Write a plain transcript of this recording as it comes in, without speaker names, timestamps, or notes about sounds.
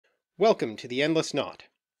Welcome to The Endless Knot.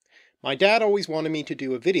 My dad always wanted me to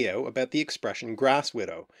do a video about the expression grass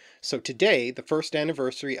widow, so today, the first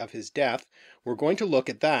anniversary of his death, we're going to look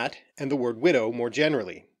at that and the word widow more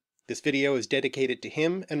generally. This video is dedicated to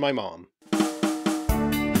him and my mom.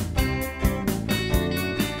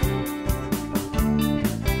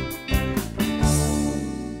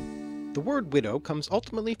 The word widow comes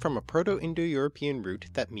ultimately from a Proto-Indo-European root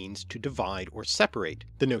that means to divide or separate,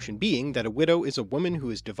 the notion being that a widow is a woman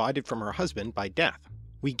who is divided from her husband by death.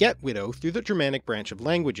 We get widow through the Germanic branch of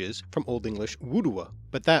languages from Old English wudua,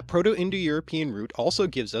 but that Proto-Indo-European root also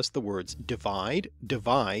gives us the words divide,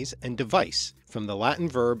 devise, and device, from the Latin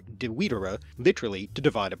verb dividere, literally to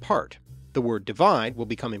divide apart. The word divide will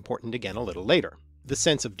become important again a little later. The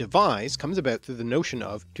sense of devise comes about through the notion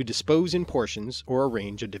of to dispose in portions or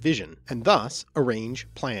arrange a division, and thus arrange,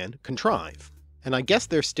 plan, contrive. And I guess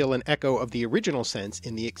there's still an echo of the original sense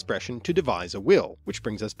in the expression to devise a will, which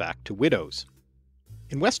brings us back to widows.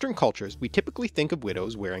 In Western cultures, we typically think of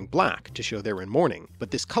widows wearing black to show they're in mourning,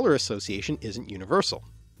 but this color association isn't universal.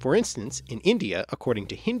 For instance, in India, according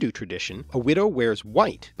to Hindu tradition, a widow wears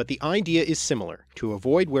white, but the idea is similar, to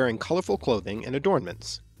avoid wearing colorful clothing and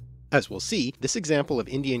adornments. As we'll see, this example of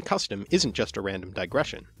Indian custom isn't just a random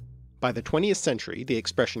digression. By the 20th century, the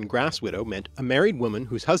expression grass widow meant a married woman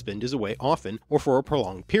whose husband is away often or for a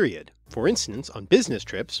prolonged period, for instance on business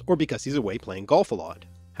trips or because he's away playing golf a lot.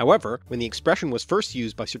 However, when the expression was first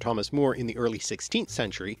used by Sir Thomas More in the early 16th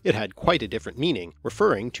century, it had quite a different meaning,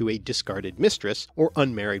 referring to a discarded mistress or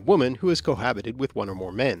unmarried woman who has cohabited with one or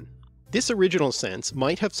more men. This original sense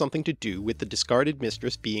might have something to do with the discarded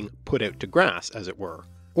mistress being put out to grass, as it were.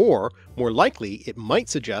 Or, more likely, it might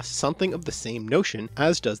suggest something of the same notion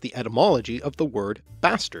as does the etymology of the word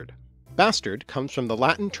bastard. Bastard comes from the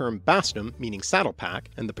Latin term bastum, meaning saddle pack,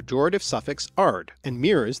 and the pejorative suffix ard, and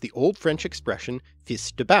mirrors the old French expression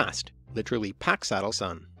fils de bast, literally pack saddle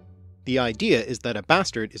son. The idea is that a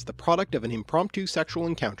bastard is the product of an impromptu sexual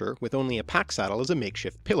encounter with only a pack saddle as a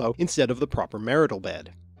makeshift pillow instead of the proper marital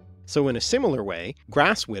bed. So in a similar way,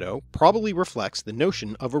 grass widow probably reflects the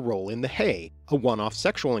notion of a roll in the hay, a one-off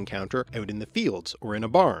sexual encounter out in the fields or in a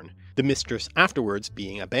barn, the mistress afterwards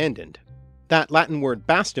being abandoned. That Latin word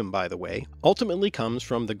bastum, by the way, ultimately comes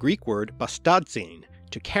from the Greek word bastadzin,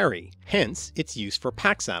 to carry, hence its use for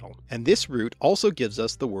pack saddle, and this root also gives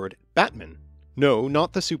us the word batman. No,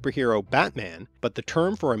 not the superhero Batman, but the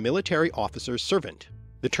term for a military officer's servant.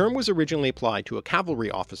 The term was originally applied to a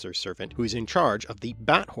cavalry officer's servant who is in charge of the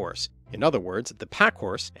bat horse, in other words the pack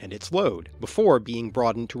horse and its load, before being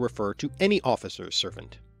broadened to refer to any officer's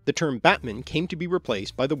servant. The term batman came to be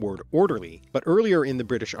replaced by the word orderly, but earlier in the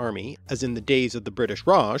British Army, as in the days of the British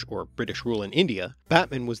Raj, or British rule in India,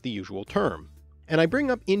 batman was the usual term. And I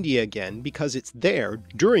bring up India again because it's there,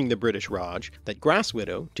 during the British Raj, that grass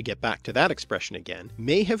widow, to get back to that expression again,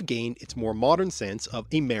 may have gained its more modern sense of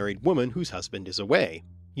a married woman whose husband is away.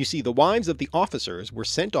 You see, the wives of the officers were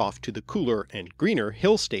sent off to the cooler and greener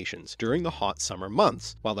hill stations during the hot summer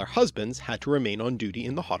months, while their husbands had to remain on duty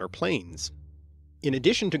in the hotter plains. In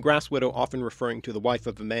addition to grass widow often referring to the wife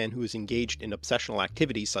of a man who is engaged in obsessional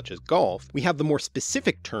activities such as golf, we have the more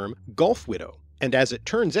specific term golf widow. And as it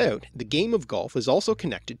turns out, the game of golf is also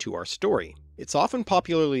connected to our story. It's often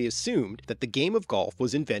popularly assumed that the game of golf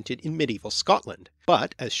was invented in medieval Scotland,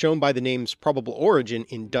 but as shown by the name's probable origin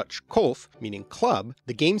in Dutch kolf, meaning club,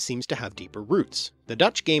 the game seems to have deeper roots. The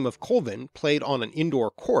Dutch game of kolven, played on an indoor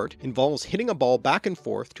court, involves hitting a ball back and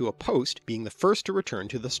forth to a post, being the first to return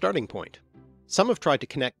to the starting point. Some have tried to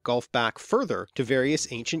connect golf back further to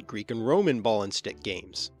various ancient Greek and Roman ball and stick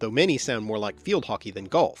games, though many sound more like field hockey than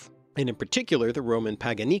golf. And in particular the Roman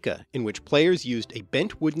paganica, in which players used a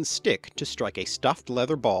bent wooden stick to strike a stuffed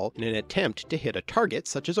leather ball in an attempt to hit a target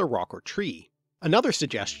such as a rock or tree. Another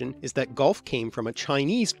suggestion is that golf came from a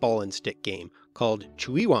Chinese ball and stick game called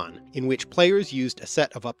chuiwan, in which players used a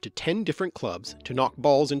set of up to 10 different clubs to knock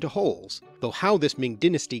balls into holes, though how this Ming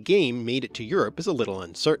Dynasty game made it to Europe is a little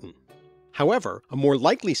uncertain. However, a more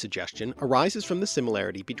likely suggestion arises from the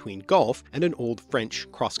similarity between golf and an old French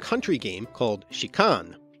cross-country game called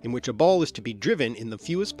chicane, in which a ball is to be driven in the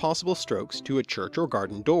fewest possible strokes to a church or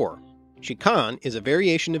garden door. Chicane is a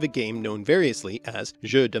variation of a game known variously as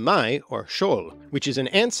jeu de maille or chole, which is an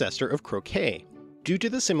ancestor of croquet. Due to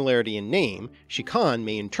the similarity in name, chicane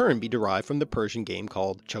may in turn be derived from the Persian game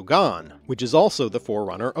called chogan, which is also the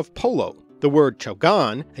forerunner of polo. The word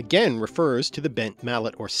chogan again refers to the bent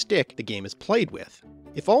mallet or stick the game is played with.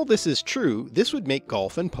 If all this is true, this would make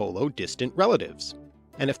golf and polo distant relatives.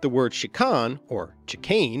 And if the word chicane, or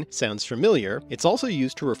chicane, sounds familiar, it's also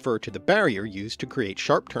used to refer to the barrier used to create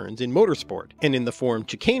sharp turns in motorsport, and in the form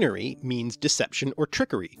chicanery means deception or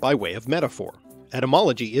trickery, by way of metaphor.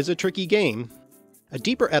 Etymology is a tricky game. A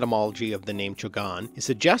deeper etymology of the name Chogan is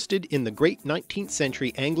suggested in the great 19th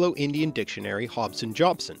century Anglo-Indian dictionary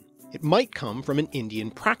Hobson-Jobson. It might come from an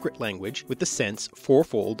Indian Prakrit language with the sense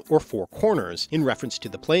fourfold or four corners in reference to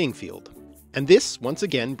the playing field. And this, once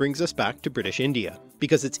again, brings us back to British India,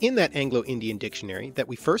 because it's in that Anglo-Indian dictionary that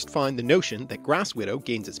we first find the notion that grass widow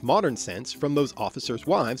gains its modern sense from those officers'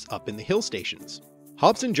 wives up in the hill stations.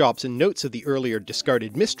 Hobson-Jobson notes of the earlier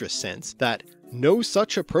discarded mistress sense that no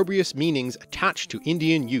such opprobrious meanings attached to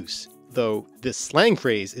Indian use, though this slang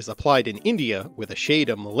phrase is applied in India with a shade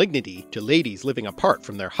of malignity to ladies living apart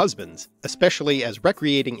from their husbands, especially as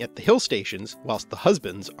recreating at the hill stations whilst the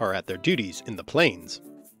husbands are at their duties in the plains.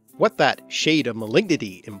 What that shade of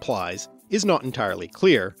malignity implies is not entirely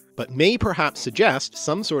clear, but may perhaps suggest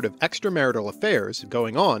some sort of extramarital affairs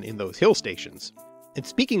going on in those hill stations. And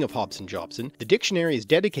speaking of Hobson-Jobson, the dictionary is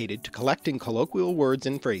dedicated to collecting colloquial words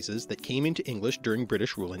and phrases that came into English during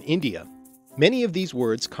British rule in India. Many of these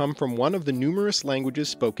words come from one of the numerous languages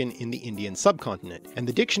spoken in the Indian subcontinent, and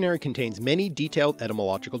the dictionary contains many detailed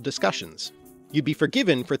etymological discussions. You'd be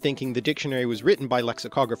forgiven for thinking the dictionary was written by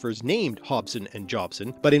lexicographers named Hobson and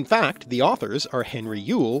Jobson, but in fact the authors are Henry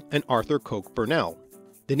Yule and Arthur Coke Burnell.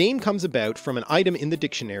 The name comes about from an item in the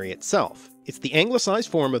dictionary itself. It's the anglicised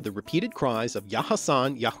form of the repeated cries of Ya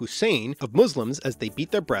Hassan, Ya Hussein of Muslims as they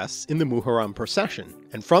beat their breasts in the Muharram procession,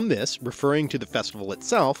 and from this referring to the festival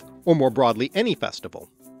itself, or more broadly any festival.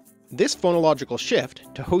 This phonological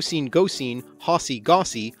shift to Hosin Gosin, Hossi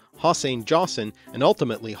Gossi, Hossain Jossin, and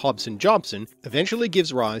ultimately Hobson-Jobson eventually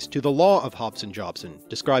gives rise to the law of Hobson-Jobson,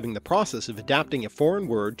 describing the process of adapting a foreign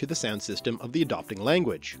word to the sound system of the adopting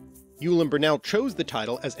language. Yule and Burnell chose the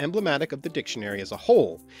title as emblematic of the dictionary as a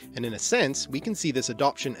whole, and in a sense we can see this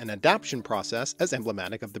adoption and adaptation process as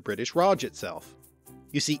emblematic of the British Raj itself.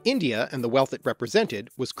 You see, India and the wealth it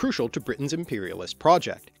represented was crucial to Britain's imperialist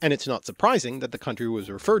project, and it's not surprising that the country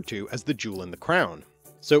was referred to as the jewel in the crown.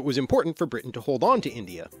 So it was important for Britain to hold on to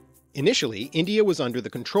India. Initially, India was under the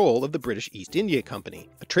control of the British East India Company,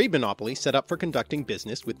 a trade monopoly set up for conducting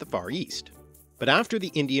business with the Far East. But after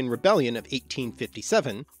the Indian Rebellion of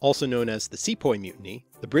 1857, also known as the Sepoy Mutiny,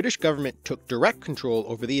 the British government took direct control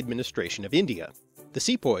over the administration of India. The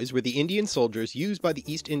sepoys were the Indian soldiers used by the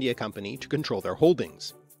East India Company to control their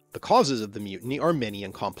holdings. The causes of the mutiny are many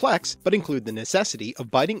and complex, but include the necessity of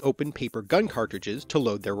biting open paper gun cartridges to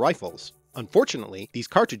load their rifles. Unfortunately, these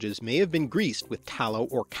cartridges may have been greased with tallow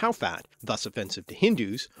or cow fat, thus offensive to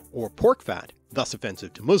Hindus, or pork fat, thus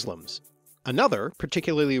offensive to Muslims. Another,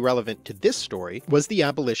 particularly relevant to this story, was the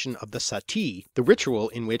abolition of the sati, the ritual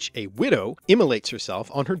in which a widow immolates herself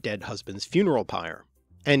on her dead husband's funeral pyre.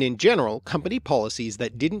 And in general, company policies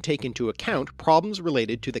that didn't take into account problems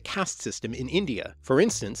related to the caste system in India, for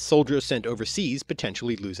instance soldiers sent overseas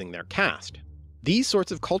potentially losing their caste. These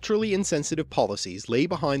sorts of culturally insensitive policies lay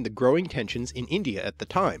behind the growing tensions in India at the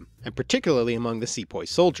time, and particularly among the sepoy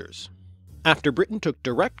soldiers. After Britain took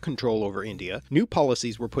direct control over India, new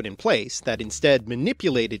policies were put in place that instead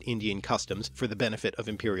manipulated Indian customs for the benefit of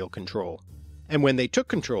imperial control. And when they took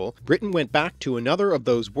control, Britain went back to another of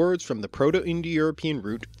those words from the Proto-Indo-European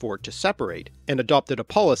root for to separate, and adopted a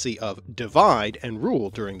policy of divide and rule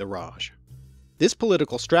during the Raj. This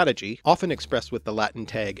political strategy, often expressed with the Latin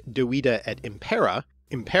tag divide et impera,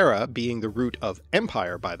 impera being the root of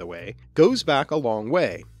empire by the way, goes back a long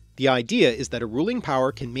way. The idea is that a ruling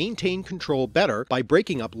power can maintain control better by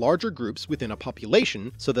breaking up larger groups within a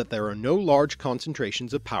population so that there are no large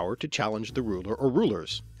concentrations of power to challenge the ruler or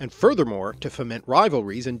rulers, and furthermore to foment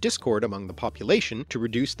rivalries and discord among the population to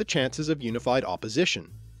reduce the chances of unified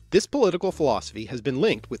opposition. This political philosophy has been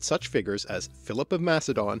linked with such figures as Philip of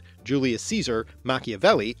Macedon, Julius Caesar,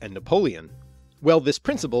 Machiavelli, and Napoleon. Well, this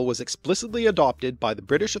principle was explicitly adopted by the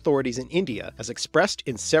British authorities in India as expressed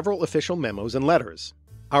in several official memos and letters.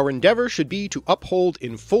 Our endeavour should be to uphold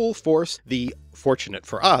in full force the, fortunate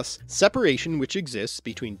for us, separation which exists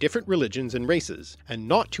between different religions and races, and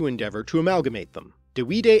not to endeavour to amalgamate them.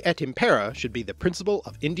 Divide et impera should be the principle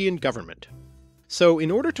of Indian government. So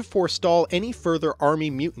in order to forestall any further army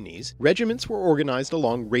mutinies, regiments were organised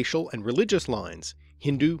along racial and religious lines,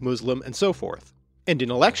 Hindu, Muslim, and so forth. And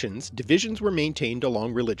in elections, divisions were maintained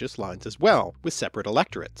along religious lines as well, with separate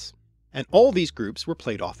electorates. And all these groups were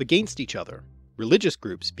played off against each other. Religious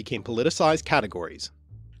groups became politicized categories.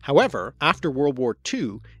 However, after World War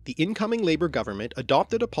II, the incoming Labour government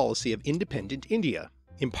adopted a policy of independent India.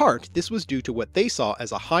 In part, this was due to what they saw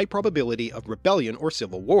as a high probability of rebellion or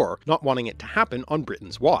civil war, not wanting it to happen on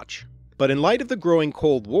Britain's watch. But in light of the growing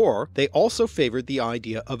Cold War, they also favoured the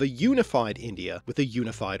idea of a unified India with a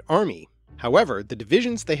unified army. However, the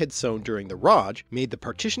divisions they had sown during the Raj made the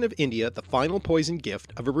Partition of India the final poison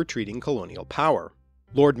gift of a retreating colonial power.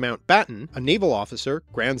 Lord Mountbatten, a naval officer,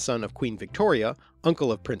 grandson of Queen Victoria,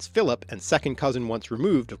 uncle of Prince Philip and second cousin once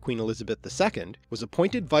removed of Queen Elizabeth II, was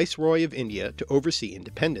appointed Viceroy of India to oversee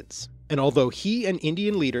independence. And although he and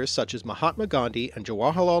Indian leaders such as Mahatma Gandhi and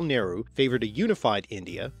Jawaharlal Nehru favoured a unified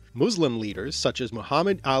India, Muslim leaders such as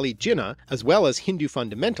Muhammad Ali Jinnah, as well as Hindu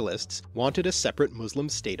fundamentalists, wanted a separate Muslim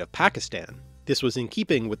state of Pakistan. This was in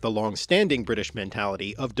keeping with the long-standing British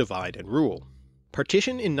mentality of divide and rule.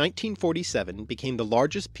 Partition in 1947 became the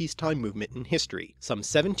largest peacetime movement in history. Some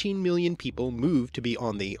 17 million people moved to be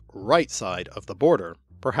on the right side of the border.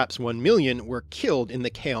 Perhaps 1 million were killed in the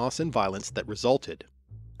chaos and violence that resulted.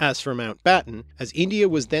 As for Mountbatten, as India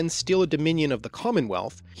was then still a dominion of the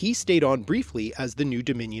Commonwealth, he stayed on briefly as the new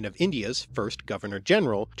Dominion of India's first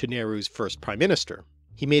Governor-General to Nehru's first Prime Minister.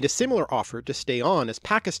 He made a similar offer to stay on as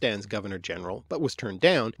Pakistan's Governor-General, but was turned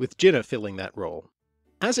down, with Jinnah filling that role.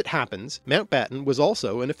 As it happens, Mountbatten was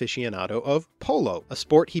also an aficionado of polo, a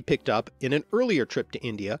sport he picked up in an earlier trip to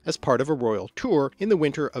India as part of a royal tour in the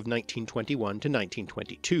winter of 1921 to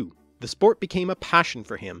 1922. The sport became a passion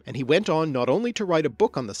for him, and he went on not only to write a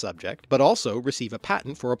book on the subject, but also receive a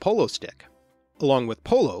patent for a polo stick. Along with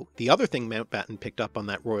polo, the other thing Mountbatten picked up on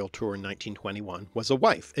that royal tour in 1921 was a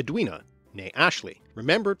wife, Edwina, née Ashley,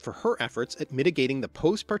 remembered for her efforts at mitigating the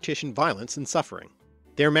post-partition violence and suffering.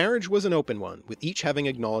 Their marriage was an open one, with each having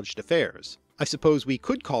acknowledged affairs. I suppose we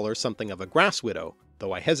could call her something of a grass widow,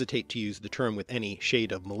 though I hesitate to use the term with any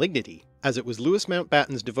shade of malignity, as it was Louis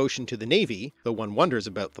Mountbatten's devotion to the navy, though one wonders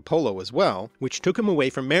about the polo as well, which took him away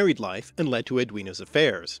from married life and led to Edwina's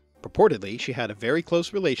affairs. Purportedly, she had a very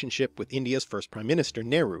close relationship with India's first Prime Minister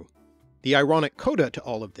Nehru. The ironic coda to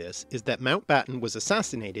all of this is that Mountbatten was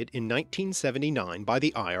assassinated in 1979 by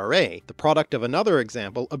the IRA, the product of another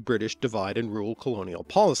example of British divide-and-rule colonial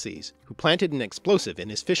policies, who planted an explosive in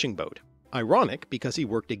his fishing boat. Ironic because he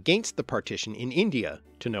worked against the partition in India,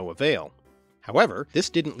 to no avail. However,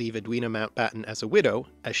 this didn't leave Edwina Mountbatten as a widow,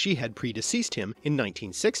 as she had predeceased him in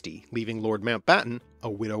 1960, leaving Lord Mountbatten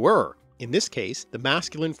a widower. In this case, the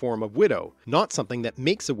masculine form of widow, not something that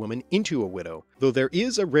makes a woman into a widow, though there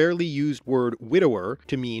is a rarely used word widower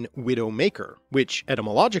to mean widow-maker, which,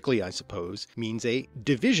 etymologically I suppose, means a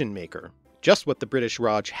division maker, just what the British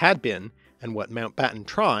Raj had been, and what Mountbatten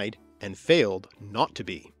tried, and failed, not to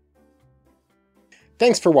be.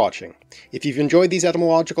 Thanks for watching. If you've enjoyed these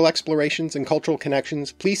etymological explorations and cultural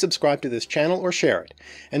connections, please subscribe to this channel or share it,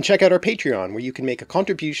 and check out our Patreon where you can make a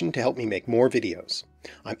contribution to help me make more videos.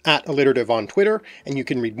 I'm @alliterative on Twitter, and you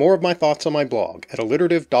can read more of my thoughts on my blog at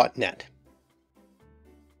alliterative.net.